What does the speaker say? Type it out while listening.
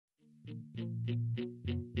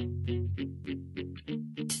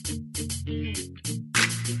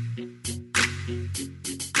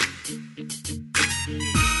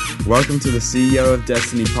Welcome to the CEO of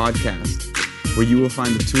Destiny podcast, where you will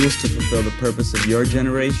find the tools to fulfill the purpose of your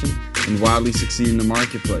generation and wildly succeed in the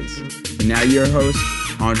marketplace. And now your host,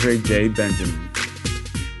 Andre J. Benjamin.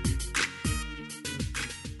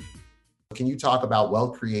 Can you talk about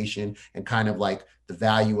wealth creation and kind of like the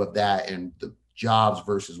value of that and the jobs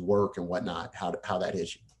versus work and whatnot, how that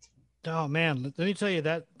is you? Oh man, let me tell you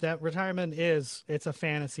that retirement it's a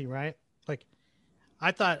fantasy, right? Like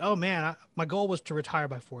I thought, oh man, my goal was to retire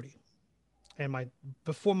by 40. And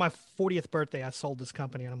before my 40th birthday, I sold this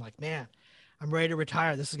company and I'm like, man, I'm ready to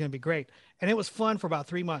retire. This is going to be great. And it was fun for about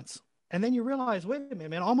 3 months. And then you realize, wait a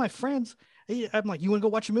minute, man, all my friends, I'm like, you want to go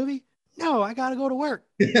watch a movie? No, I got to go to work.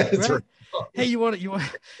 Right? Hey, you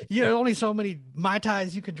know, only so many Mai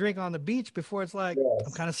Tais you can drink on the beach before it's like, yes.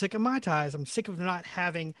 I'm kind of sick of Mai Tais. I'm sick of not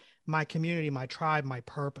having my community, my tribe, my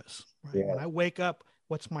purpose. Right? Yeah. When I wake up,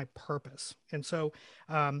 what's my purpose? And so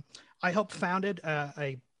I helped founded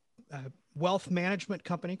a wealth management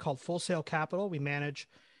company called Full Sail Capital. We manage,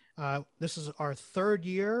 this is our third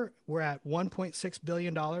year. We're at $1.6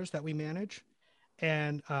 billion that we manage.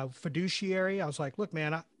 And fiduciary, I was like, look,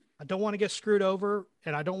 man, I don't want to get screwed over,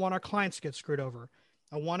 and I don't want our clients to get screwed over.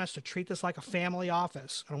 I want us to treat this like a family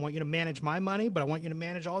office. I don't want you to manage my money, but I want you to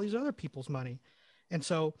manage all these other people's money. And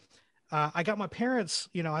so I got my parents,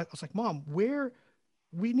 you know, I was like, Mom,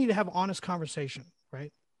 we need to have an honest conversation,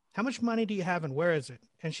 right? How much money do you have and where is it?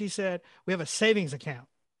 And she said, we have a savings account.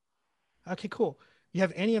 Okay, cool. You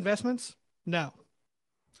have any investments? No.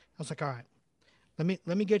 I was like, all right,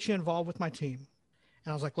 let me get you involved with my team.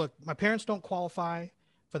 And I was like, look, my parents don't qualify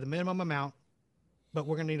for the minimum amount, but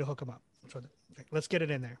we're going to need to hook them up. So okay, let's get it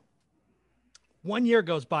in there. 1 year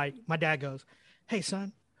goes by. My dad goes, hey,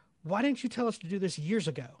 son, why didn't you tell us to do this years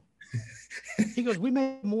ago? He goes, we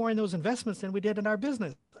made more in those investments than we did in our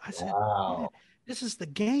business. I said, wow. This is the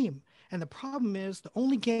game. And the problem is the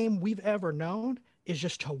only game we've ever known is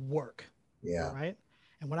just to work. Yeah. Right.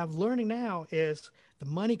 And what I'm learning now is the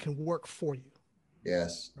money can work for you.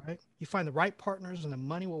 Yes. Right. You find the right partners and the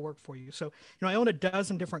money will work for you. So, you know, I own a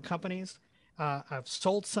dozen different companies. I've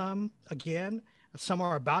sold some again. Some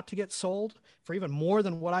are about to get sold for even more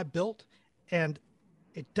than what I built. And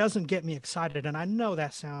it doesn't get me excited. And I know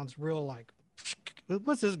that sounds real like,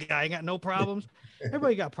 what's this guy? He got no problems.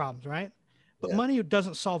 Everybody got problems, right? But money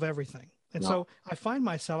doesn't solve everything. And so I find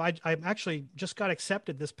myself, I actually just got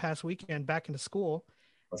accepted this past weekend back into school.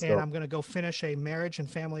 I'm going to go finish a marriage and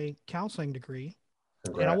family counseling degree.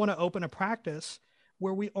 Congrats. And I want to open a practice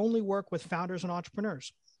where we only work with founders and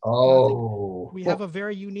entrepreneurs. Oh, we have a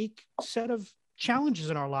very unique set of challenges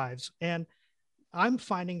in our lives. And I'm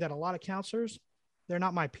finding that a lot of counselors, they're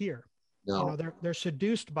not my peer. No. You know, they're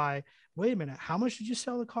seduced by, wait a minute, how much did you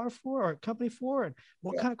sell the car for or company for? And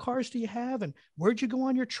what kind of cars do you have? And where'd you go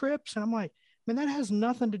on your trips? And I'm like, man, that has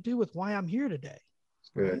nothing to do with why I'm here today.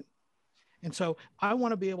 Good. Right? And so I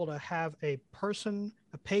want to be able to have a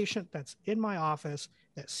patient that's in my office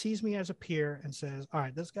that sees me as a peer and says, all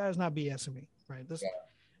right, this guy's not BSing me, right?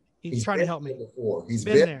 He's trying to help me. He's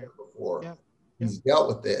been there before. Yep. He's dealt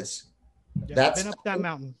with this. Yep. That's been up that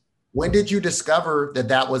mountain. When did you discover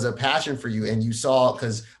that was a passion for you? And you saw,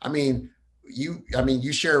 because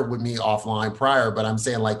you shared with me offline prior, but I'm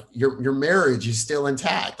saying like your marriage is still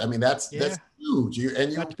intact. I mean, that's huge.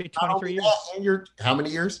 You got to be 23 years. And you're how many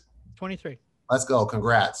years? 23. Let's go.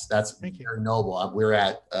 Congrats. That's very noble. We're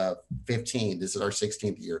at 15. This is our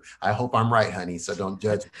 16th year. I hope I'm right, honey. So don't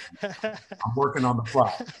judge me. I'm working on the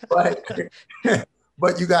fly.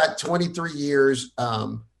 But you got 23 years.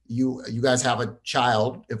 You guys have a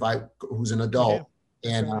child, who's an adult,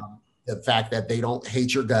 and the fact that they don't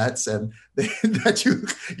hate your guts and that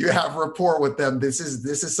you have rapport with them. This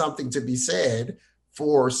is something to be said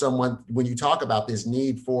for someone when you talk about this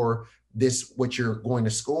need for this, what you're going to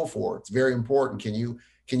school for. It's very important.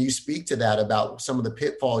 Can you speak to that about some of the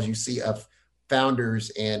pitfalls you see of founders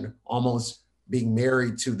and almost being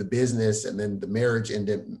married to the business and then the marriage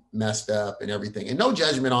ended messed up and everything? And no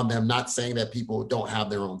judgment on them, not saying that people don't have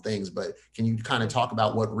their own things, but can you kind of talk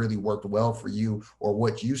about what really worked well for you or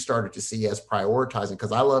what you started to see as prioritizing?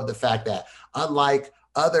 Because I love the fact that unlike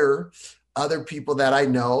other people that I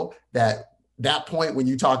know, that point when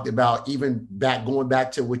you talked about even going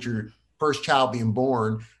back to with your first child being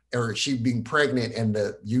born, or she being pregnant and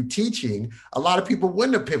you teaching, a lot of people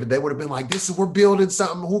wouldn't have pivoted. They would have been like, we're building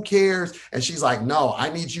something, who cares? And she's like, no, I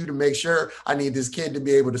need you to make sure I need this kid to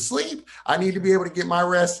be able to sleep. I need to be able to get my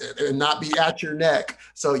rest and not be at your neck.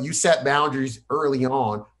 So you set boundaries early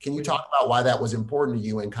on. Can you talk about why that was important to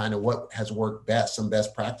you and kind of what has worked best, some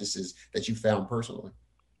best practices that you found personally?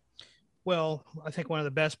 Well, I think one of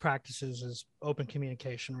the best practices is open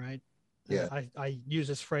communication, right? Yeah. I use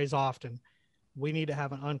this phrase often. We need to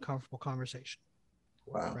have an uncomfortable conversation.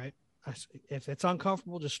 Wow. Right. If it's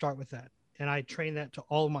uncomfortable, just start with that. And I train that to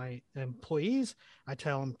all my employees. I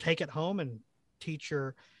tell them, take it home and teach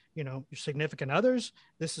your significant others.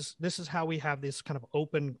 This is how we have this kind of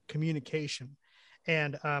open communication.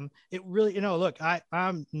 And it really, look,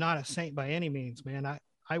 I'm not a saint by any means, man.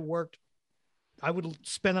 I would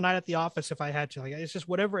spend the night at the office if I had to. Like, it's just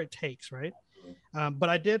whatever it takes. Right. But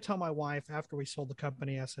I did tell my wife after we sold the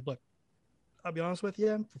company, I said, look, I'll be honest with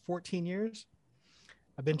you, for 14 years,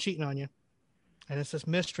 I've been cheating on you. And it's this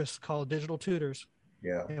mistress called Digital Tutors.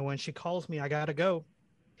 Yeah. And when she calls me, I got to go.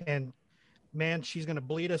 And man, she's going to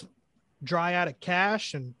bleed us dry out of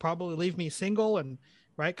cash and probably leave me single. And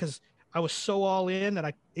right. Cause I was so all in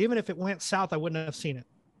that even if it went south, I wouldn't have seen it.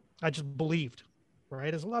 I just believed,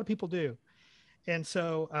 right? As a lot of people do. And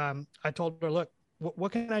so I told her, look,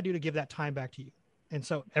 what can I do to give that time back to you? And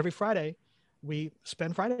so every Friday we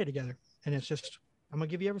spend Friday together. And it's just, I'm going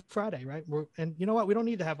to give you every Friday, right? And you know what? We don't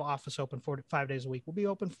need to have an office open 5 days a week. We'll be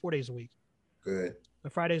open 4 days a week. Good. The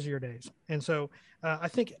Fridays are your days. And so I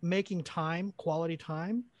think making time, quality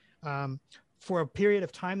time, for a period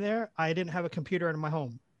of time there, I didn't have a computer in my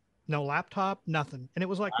home, no laptop, nothing. And it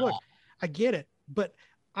was like, look, I get it, but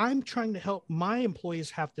I'm trying to help my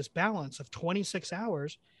employees have this balance of 26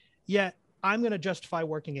 hours, yet I'm going to justify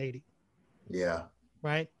working 80. Yeah.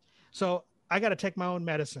 Right. So I got to take my own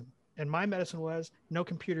medicine. And my medicine was no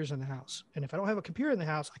computers in the house. And if I don't have a computer in the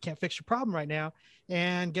house, I can't fix your problem right now.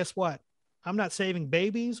 And guess what? I'm not saving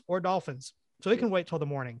babies or dolphins. So it can wait till the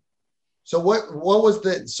morning. So what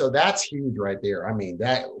was so that's huge right there. I mean,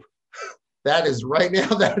 that is right now,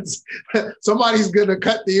 that's somebody's going to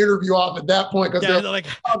cut the interview off at that point. Because they're like,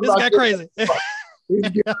 this guy crazy.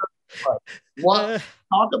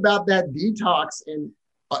 Talk about that detox and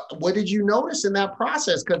what did you notice in that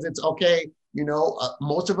process? Because it's okay.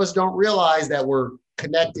 Most of us don't realize that we're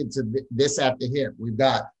connected to this at the hip. We've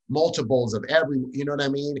got multiples of you know what I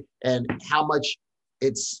mean? And how much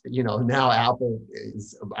it's, now Apple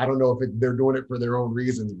is, I don't know if they're doing it for their own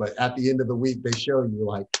reasons, but at the end of the week, they show you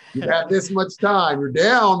like, you've had this much time, you're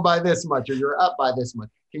down by this much, or you're up by this much.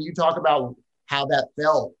 Can you talk about how that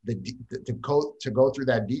felt to go through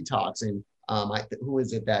that detox? And who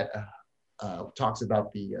is it that talks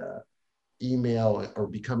about the email or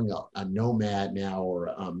becoming a nomad now or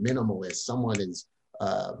a minimalist? Someone is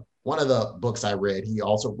one of the books I read, he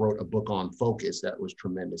also wrote a book on focus that was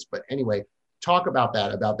tremendous. But anyway, talk about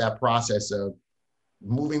that process of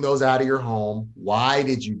moving those out of your home. Why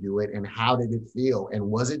did you do it and how did it feel? And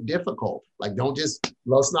was it difficult? Like,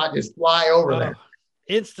 let's not just fly over that.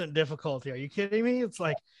 Instant difficulty. Are you kidding me? It's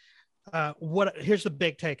like, here's the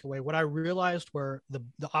big takeaway. What I realized where the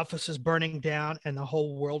office is burning down and the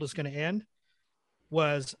whole world is going to end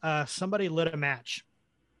was somebody lit a match.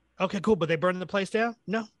 Okay, cool. But they burned the place down?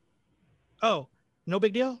 No. Oh, no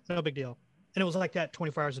big deal? No big deal. And it was like that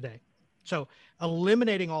 24 hours a day. So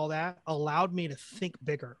eliminating all that allowed me to think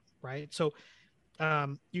bigger, right? So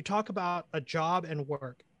you talk about a job and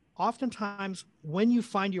work. Oftentimes when you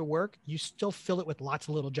find your work, you still fill it with lots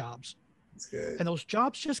of little jobs. That's good. And those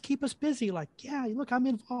jobs just keep us busy. Like, yeah, look, I'm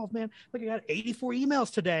involved, man. Look, I got 84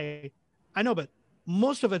 emails today. I know, but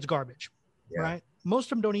most of it's garbage, right? Most of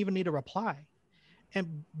them don't even need a reply.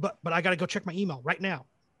 But I got to go check my email right now,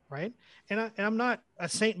 right? And I'm not a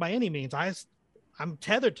saint by any means. I'm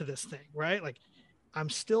tethered to this thing, right? Like, I'm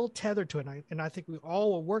still tethered to it. And I think we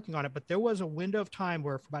all were working on it, but there was a window of time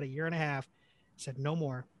where for about a year and a half, I said, no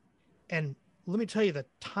more. And let me tell you, the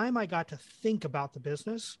time I got to think about the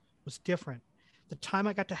business was different. The time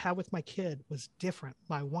I got to have with my kid was different.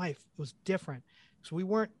 My wife was different. So we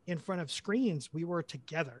weren't in front of screens. We were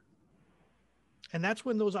together. And that's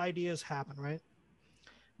when those ideas happen, right?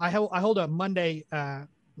 I hold a Monday,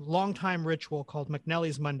 long time ritual called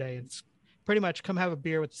McNally's Monday. It's pretty much come have a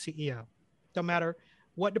beer with the CEO. Don't matter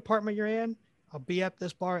what department you're in. I'll be at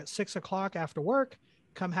this bar at 6 o'clock after work.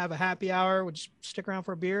 Come have a happy hour. We'll just stick around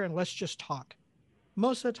for a beer and let's just talk.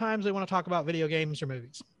 Most of the times they want to talk about video games or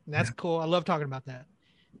movies. And that's cool. I love talking about that.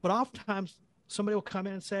 But oftentimes somebody will come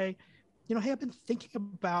in and say, hey, I've been thinking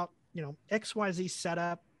about, XYZ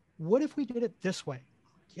setup. What if we did it this way?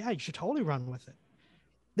 Yeah, you should totally run with it.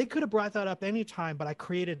 they could have brought that up anytime, but I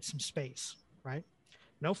created some space, right?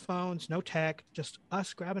 No phones, no tech, just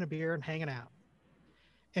us grabbing a beer and hanging out.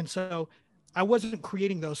 And so I wasn't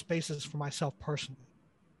creating those spaces for myself personally.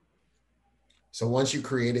 So once you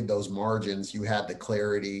created those margins, you had the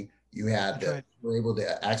clarity, you were able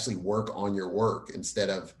to actually work on your work instead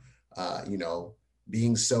of,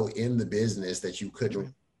 being so in the business that you couldn't.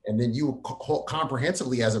 Right. And then you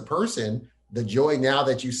comprehensively as a person, the joy now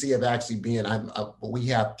that you see of actually being, we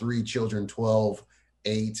have 3 children, 12,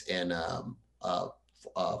 8, and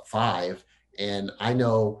 5. And I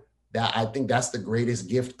know that I think that's the greatest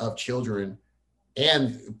gift of children,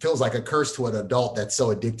 and feels like a curse to an adult that's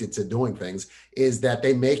so addicted to doing things, is that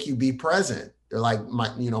they make you be present. They're like,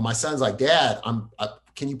 my son's like, Dad,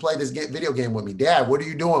 can you play this video game with me? Dad, what are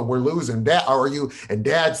you doing? We're losing. Dad, how are you? And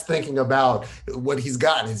Dad's thinking about what he's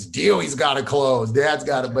got, his deal he's got to close. Dad's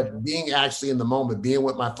got it. But being actually in the moment, being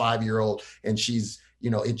with my 5-year-old, and she's,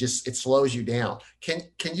 it slows you down. Can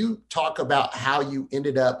you talk about how you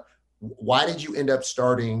why did you end up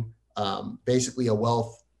starting basically a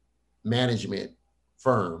wealth management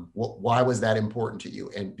firm? Why was that important to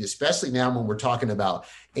you? And especially now when we're talking about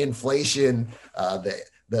inflation,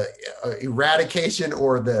 the eradication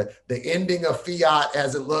or the ending of fiat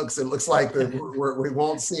as it looks like we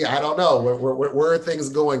won't see. I don't know where are things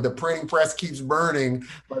going. The printing press keeps burning,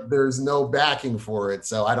 but there's no backing for it.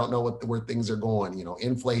 So I don't know where things are going.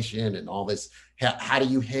 Inflation and all this. How do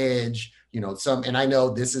you hedge? And I know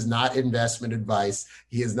this is not investment advice.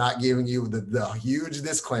 He is not giving you the huge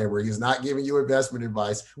disclaimer. He's not giving you investment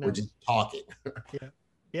advice. No. We're just talking.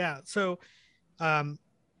 Yeah. So,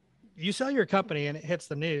 you sell your company and it hits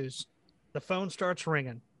the news, the phone starts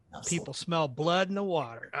ringing. Absolutely. People smell blood in the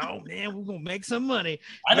water. Oh man, we're going to make some money.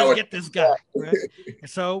 I know, get this guy. Right?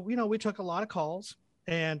 So, we took a lot of calls,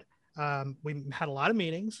 and we had a lot of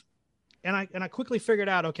meetings, and I quickly figured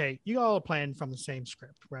out, okay, you all are playing from the same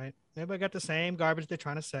script, right? Everybody got the same garbage they're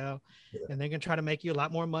trying to sell, and they're going to try to make you a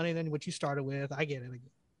lot more money than what you started with. I get it.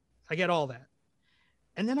 I get all that.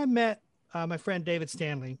 And then I met my friend David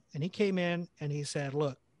Stanley, and he came in and he said,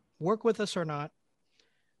 look, work with us or not,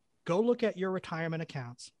 go look at your retirement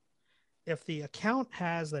accounts. If the account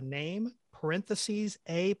has the name parentheses,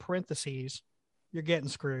 A parentheses, you're getting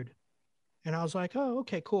screwed. And I was like, oh,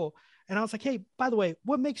 okay, cool. And I was like, hey, by the way,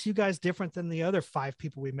 what makes you guys different than the other 5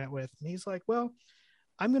 people we met with? And he's like, well,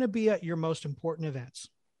 I'm going to be at your most important events.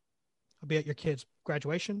 I'll be at your kid's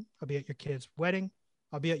graduation. I'll be at your kid's wedding.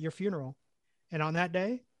 I'll be at your funeral. And on that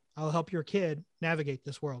day, I'll help your kid navigate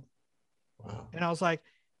this world. Wow. And I was like,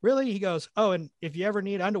 really? He goes, oh, and if you ever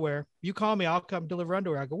need underwear, you call me, I'll come deliver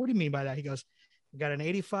underwear. I go, what do you mean by that? He goes, I got an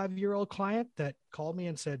 85-year-old client that called me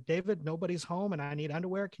and said, David, nobody's home and I need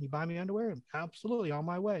underwear. Can you buy me underwear? And absolutely, on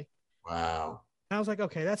my way. Wow. And I was like,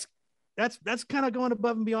 okay, that's kind of going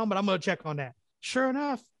above and beyond, but I'm going to check on that. Sure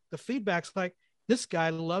enough, the feedback's like, this guy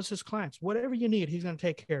loves his clients. Whatever you need, he's going to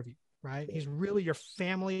take care of you, right? He's really your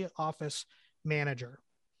family office manager.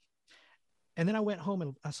 And then I went home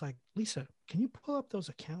and I was like, Lisa, can you pull up those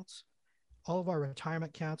accounts, all of our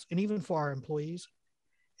retirement accounts, and even for our employees?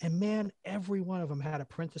 And man, every one of them had a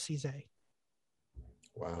parentheses A.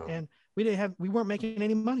 Wow. And we weren't making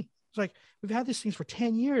any money. It's like, we've had these things for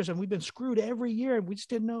 10 years and we've been screwed every year. And we just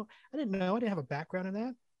didn't know. I didn't have a background in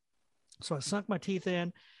that. So I sunk my teeth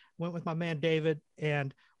in, went with my man, David.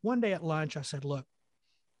 And one day at lunch, I said, look,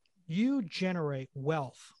 you generate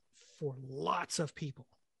wealth for lots of people.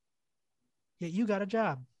 Yet you got a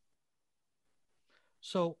job.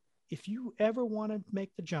 So if you ever want to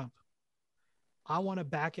make the jump, I want to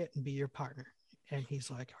back it and be your partner. And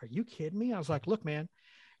he's like, are you kidding me? I was like, look, man,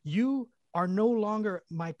 you are no longer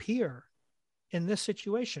my peer in this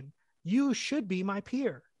situation. You should be my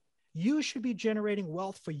peer. You should be generating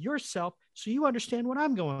wealth for yourself so you understand what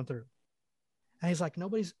I'm going through. And he's like,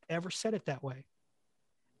 nobody's ever said it that way.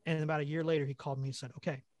 And about a year later, he called me and said,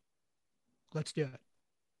 okay, let's do it.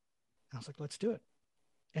 And I was like, let's do it.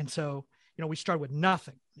 And so, we started with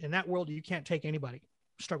nothing. In that world, you can't take anybody.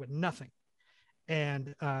 Start with nothing.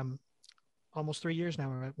 And almost 3 years now,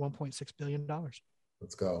 we're at $1.6 billion.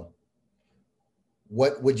 Let's go.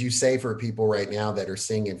 What would you say for people right now that are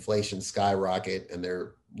seeing inflation skyrocket and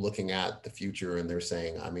they're looking at the future and they're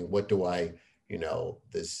saying, I mean, what do I,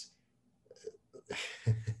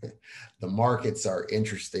 the markets are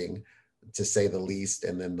interesting, to say the least,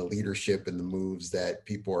 and then the leadership and the moves that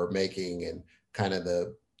people are making and kind of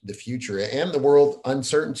the future and the world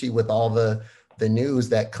uncertainty with all the news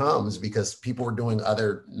that comes because people are doing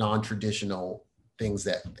other non-traditional things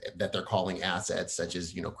that they're calling assets, such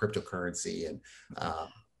as, cryptocurrency and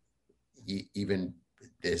even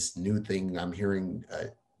this new thing I'm hearing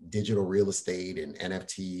digital real estate and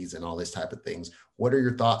NFTs and all this type of things. What are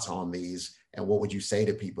your thoughts on these? And what would you say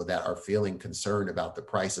to people that are feeling concerned about the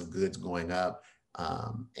price of goods going up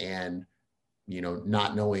and,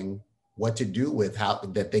 not knowing what to do with how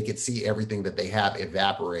that they could see everything that they have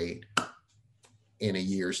evaporate in a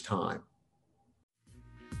year's time?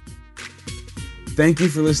 Thank you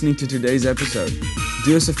for listening to today's episode.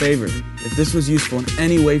 Do us a favor. If this was useful in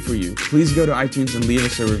any way for you, please go to iTunes and leave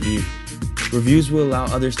us a review. Reviews will allow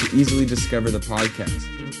others to easily discover the podcast.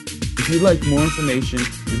 If you'd like more information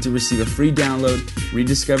and to receive a free download,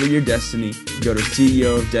 rediscover your destiny, go to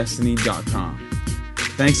ceoofdestiny.com.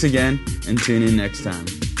 Thanks again, and tune in next time.